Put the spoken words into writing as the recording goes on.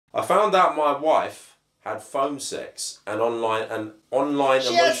found out my wife had phone sex and online She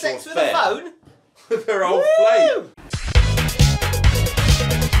emotional had sex with a affair phone? with her old flame.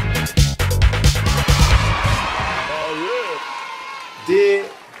 Dear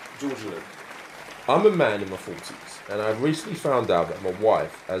Georgia Luke, I'm a man in my 40s and I've recently found out that my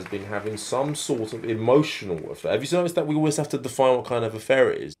wife has been having some sort of emotional affair. Have you noticed that we always have to define what kind of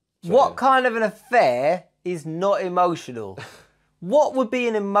affair it is? What kind of an affair is not emotional? What would be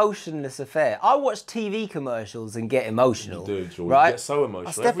an emotionless affair? I watch TV commercials and get emotional. You do, George. Right? You get so emotional.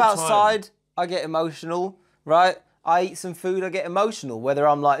 I step outside, I get emotional, right? I eat some food, I get emotional. Whether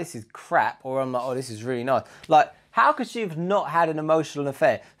I'm like, this is crap, or I'm like, oh, this is really nice. Like, how could she have not had an emotional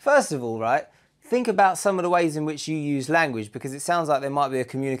affair? First of all, right, think about some of the ways in which you use language, because it sounds like there might be a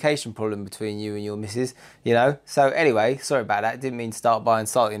communication problem between you and your missus, you know? So anyway, sorry about that. Didn't mean to start by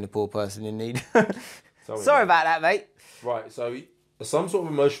insulting the poor person in need. Sorry about that, mate. Right, so some sort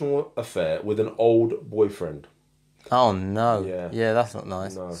of emotional affair with an old boyfriend. Oh no. Yeah, that's not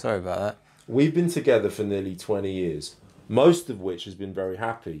nice. No. Sorry about that. We've been together for nearly 20 years, most of which has been very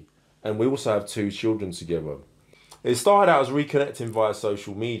happy, and we also have 2 children together. It started out as reconnecting via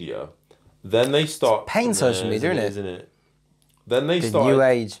social media. Then they start... Pain social media, isn't it? Then they The started new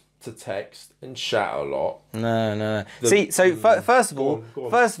age. to text and chat a lot. No. See, so first of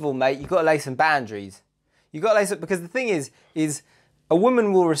all, mate, you've got to lay some boundaries. You've got to lay some... Because the thing is a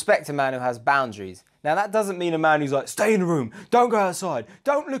woman will respect a man who has boundaries. Now, that doesn't mean a man who's like, stay in the room, don't go outside,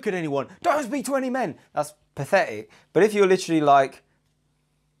 don't look at anyone, don't speak to any men. That's pathetic. But if you're literally like,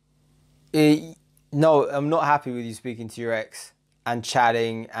 no, I'm not happy with you speaking to your ex and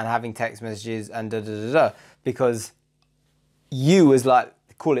chatting and having text messages and da-da-da-da, because you as like,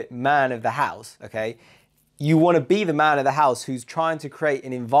 call it man of the house, okay? You want to be the man of the house who's trying to create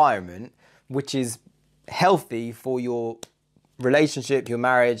an environment which is healthy for your relationship, your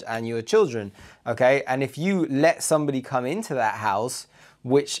marriage, and your children, okay? And if you let somebody come into that house,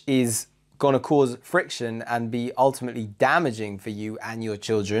 which is going to cause friction and be ultimately damaging for you and your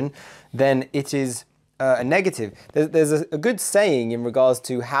children, then it is a negative. There's a good saying in regards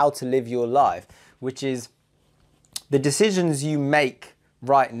to how to live your life, which is the decisions you make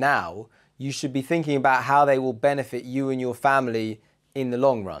right now, you should be thinking about how they will benefit you and your family in the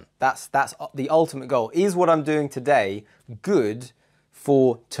long run. That's the ultimate goal. Is what I'm doing today good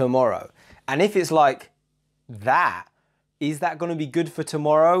for tomorrow? And if it's like that, is that going to be good for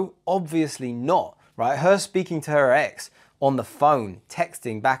tomorrow? Obviously not, right? Her speaking to her ex on the phone,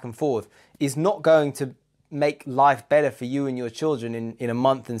 texting back and forth, is not going to make life better for you and your children in a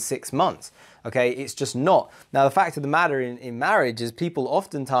month and 6 months, okay? It's just not. Now, the fact of the matter in marriage is people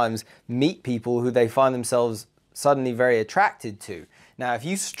oftentimes meet people who they find themselves suddenly very attracted to. Now, if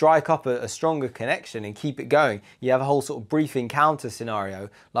you strike up a stronger connection and keep it going, you have a whole sort of brief encounter scenario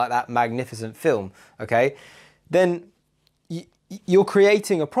like that magnificent film, okay? Then you're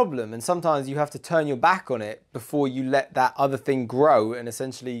creating a problem, and sometimes you have to turn your back on it before you let that other thing grow and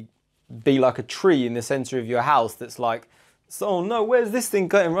essentially be like a tree in the center of your house that's like, oh no, where's this thing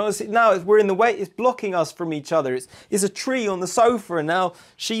going wrong? Now we're in the way, it's blocking us from each other. It's a tree on the sofa, and now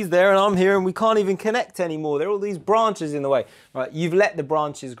she's there and I'm here and we can't even connect anymore. There are all these branches in the way, right? You've let the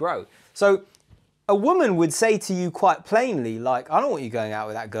branches grow. So a woman would say to you quite plainly, like, I don't want you going out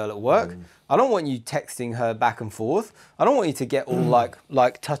with that girl at work. I don't want you texting her back and forth. I don't want you to get all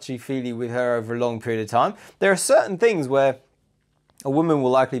like touchy-feely with her over a long period of time. There are certain things where a woman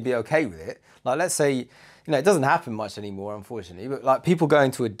will likely be okay with it. Like, let's say, you know, it doesn't happen much anymore, unfortunately, but like people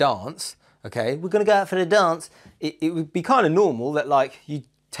going to a dance, okay, we're going to go out for the dance. It would be kind of normal that like you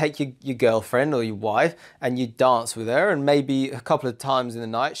take your girlfriend or your wife and you dance with her, and maybe a couple of times in the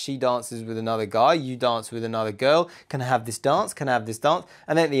night she dances with another guy, you dance with another girl. Can I have this dance? Can I have this dance?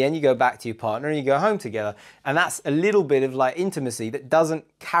 And then at the end you go back to your partner and you go home together. And that's a little bit of like intimacy that doesn't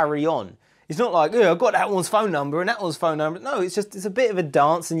carry on. It's not like, oh, I've got that one's phone number and that one's phone number. No, it's a bit of a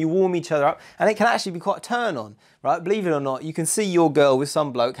dance and you warm each other up, and it can actually be quite a turn on, right? Believe it or not, you can see your girl with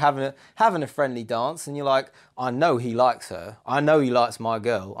some bloke having a friendly dance, and you're like, I know he likes her. I know he likes my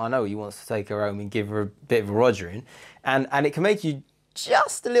girl. I know he wants to take her home and give her a bit of a rogering. And it can make you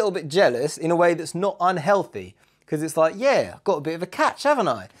just a little bit jealous in a way that's not unhealthy, because it's like, yeah, I've got a bit of a catch, haven't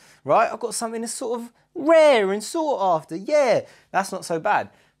I? Right? I've got something that's sort of rare and sought after. Yeah, that's not so bad.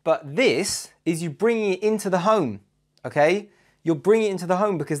 But this is you bringing it into the home, okay? You're bringing it into the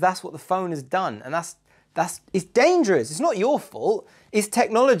home because that's what the phone has done, and it's dangerous. It's not your fault. It's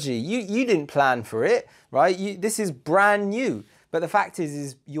technology. You didn't plan for it, right? This is brand new. But the fact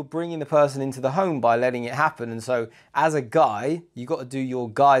is you're bringing the person into the home by letting it happen. And so as a guy, you got to do your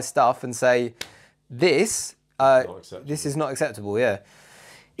guy stuff and say, this is not acceptable, yeah.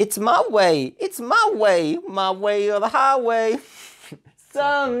 It's my way my way or the highway.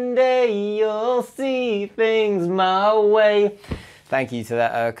 Someday you'll see things my way. Thank you to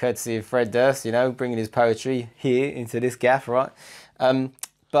that courtesy of Fred Durst, you know, bringing his poetry here into this gaff, right?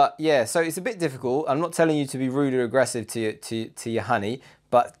 But yeah, so it's a bit difficult. I'm not telling you to be rude or aggressive to your honey,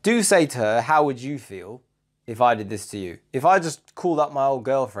 but do say to her, how would you feel if I did this to you? If I just called up my old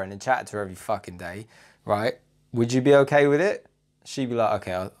girlfriend and chatted to her every fucking day, right? Would you be okay with it? She'd be like,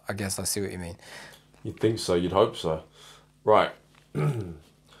 okay, I guess I see what you mean. You'd think so, you'd hope so. Right.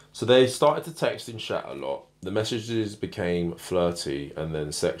 So they started to text and chat a lot. The messages became flirty and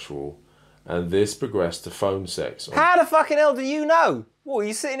then sexual. And this progressed to phone sex. How the fucking hell do you know? What, are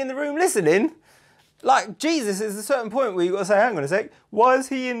you sitting in the room listening? Like, Jesus, there's a certain point where you got to say, hang on a sec, why is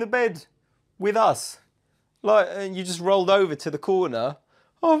he in the bed with us? Like, and you just rolled over to the corner.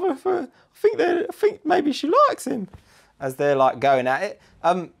 Oh, I think maybe she likes him. As they're like going at it.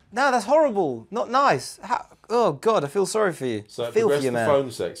 No, that's horrible. Not nice. Oh God, I feel sorry for you. So it feel progressed for you, to man.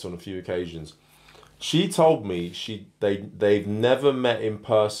 phone sex on a few occasions. She told me they've never met in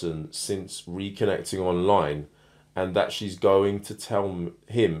person since reconnecting online, and that she's going to tell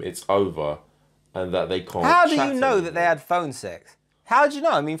him it's over, and that they can't. How do chat you know anymore. that they had phone sex? How do you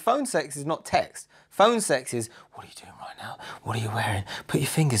know? I mean, phone sex is not text. Phone sex is, what are you doing right now? What are you wearing? Put your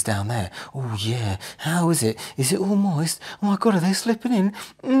fingers down there. Oh yeah. How is it? Is it all moist? Oh my God, are they slipping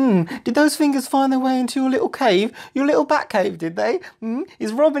in? Did those fingers find their way into your little cave? Your little bat cave, did they?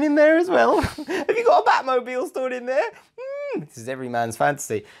 Is Robin in there as well? Have you got a Batmobile stored in there? This is every man's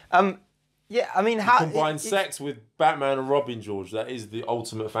fantasy. Yeah, I mean, how... Combine sex with Batman and Robin, George. That is the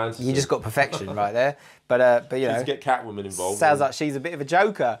ultimate fantasy. You just got perfection right there. But you know... Let's get Catwoman involved. Sounds like she's a bit of a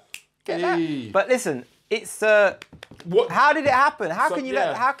joker. Get Hey. that? But listen, it's... What? How did it happen? How So, can you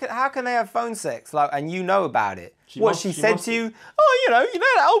yeah. how can they have phone sex? Like, and you know about it? She She said to you, oh, you know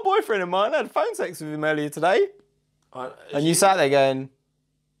that old boyfriend of mine, I had phone sex with him earlier today. And you sat there going...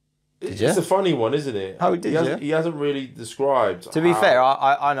 It's you? a funny one, isn't it? Oh, did you? He hasn't really described. To be fair,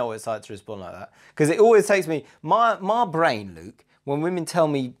 I know what it's like to respond like that. Because it always takes me... My brain, Luke, when women tell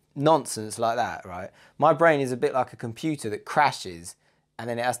me nonsense like that, right? My brain is a bit like a computer that crashes and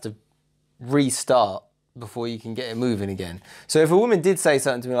then it has to restart before you can get it moving again. So if a woman did say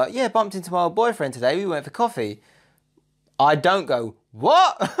something to me like, yeah, bumped into my old boyfriend today, we went for coffee, I don't go,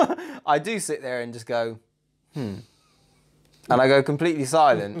 what? I do sit there and just go, And I go completely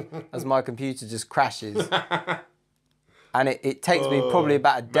silent as my computer just crashes. And it takes me probably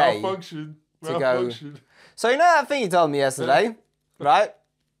about a day Malfunction. go. So you know that thing you told me yesterday, right?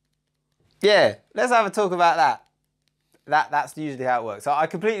 Yeah, let's have a talk about that. That's usually how it works. So I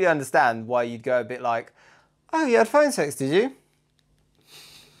completely understand why you'd go a bit like, oh, you had phone sex, did you?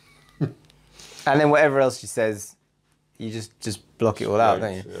 And then whatever else she says, you just block it all out,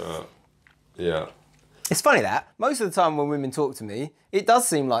 don't you? Yeah. It's funny that most of the time when women talk to me, it does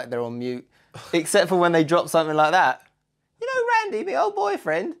seem like they're on mute, except for when they drop something like that. You know, Randy, my old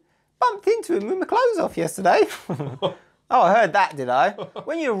boyfriend, bumped into him with my clothes off yesterday. Oh, I heard that, did I?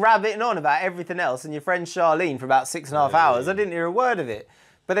 When you're rabbiting on about everything else and your friend Charlene for about 6.5 hours, I didn't hear a word of it.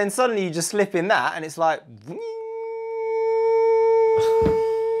 But then suddenly you just slip in that and it's like...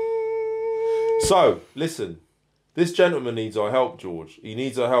 So, listen. This gentleman needs our help, George. He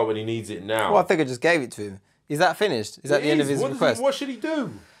needs our help and he needs it now. Well, I think I just gave it to him. Is that finished? Is that the end of his request? What should he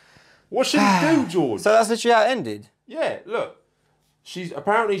do? What should he do, George? So that's literally how it ended? Yeah, look. She's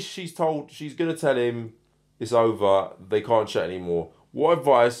told she's going to tell him it's over, they can't chat anymore. What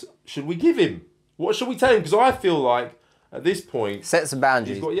advice should we give him? What should we tell him? Because I feel like at this point... Set some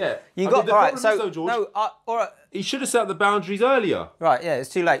boundaries. He's got, yeah. All right, so... though, George, no, all right. he should have set the boundaries earlier. Right, yeah, it's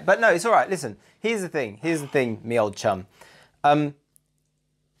too late. But no, it's all right. Listen, here's the thing, me old chum.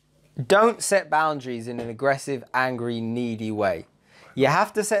 Don't set boundaries in an aggressive, angry, needy way. You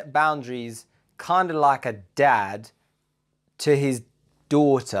have to set boundaries kind of like a dad to his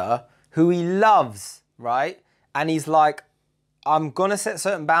daughter who he loves, right? And he's like, I'm going to set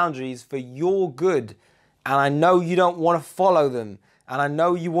certain boundaries for your good. And I know you don't want to follow them. And I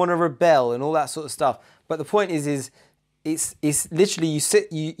know you want to rebel and all that sort of stuff. But the point is it's literally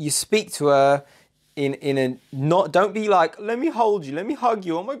you speak to her in a not, don't be like, let me hold you, let me hug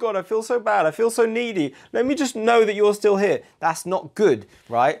you. Oh my God, I feel so bad. I feel so needy. Let me just know that you're still here. That's not good,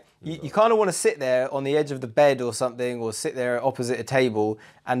 right? You kind of want to sit there on the edge of the bed or something, or sit there opposite a table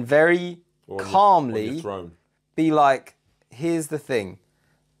and very calmly be like, here's the thing.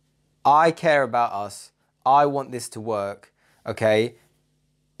 I care about us. I want this to work, okay?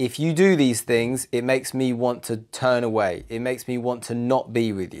 if you do these things, it makes me want to turn away. It makes me want to not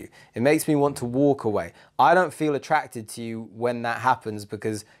be with you. It makes me want to walk away. I don't feel attracted to you when that happens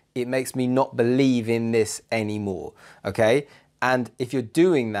because it makes me not believe in this anymore, okay? And if you're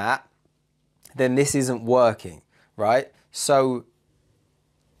doing that, then this isn't working, right? So,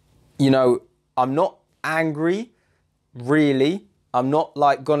 you know, I'm not angry, really. I'm not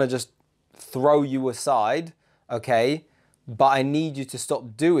like gonna just throw you aside, okay? But I need you to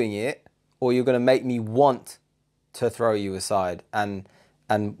stop doing it or you're gonna make me want to throw you aside and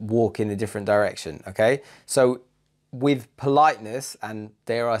walk in a different direction, okay? So with politeness and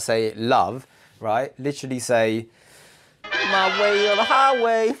dare I say it, love, right? Literally say, my way or the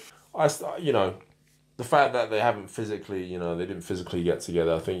highway. You know, the fact that they haven't physically, you know, they didn't physically get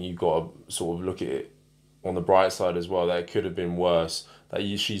together, I think you've got to sort of look at it on the bright side as well, that it could have been worse. That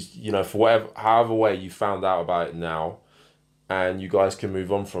she's, you know, for however way you found out about it now, and you guys can move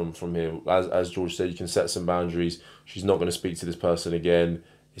on from here. As George said, you can set some boundaries. She's not going to speak to this person again.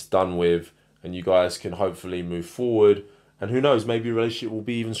 It's done with, and you guys can hopefully move forward. And who knows, maybe your relationship will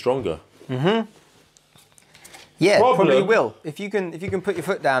be even stronger. Mm-hmm. Yeah, probably will. If you can put your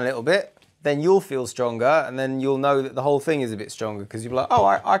foot down a little bit, then you'll feel stronger, and then you'll know that the whole thing is a bit stronger because you'll be like, oh,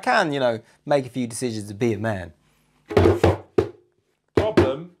 I can, you know, make a few decisions to be a man.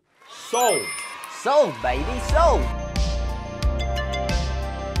 Problem solved. Solved, baby, solved.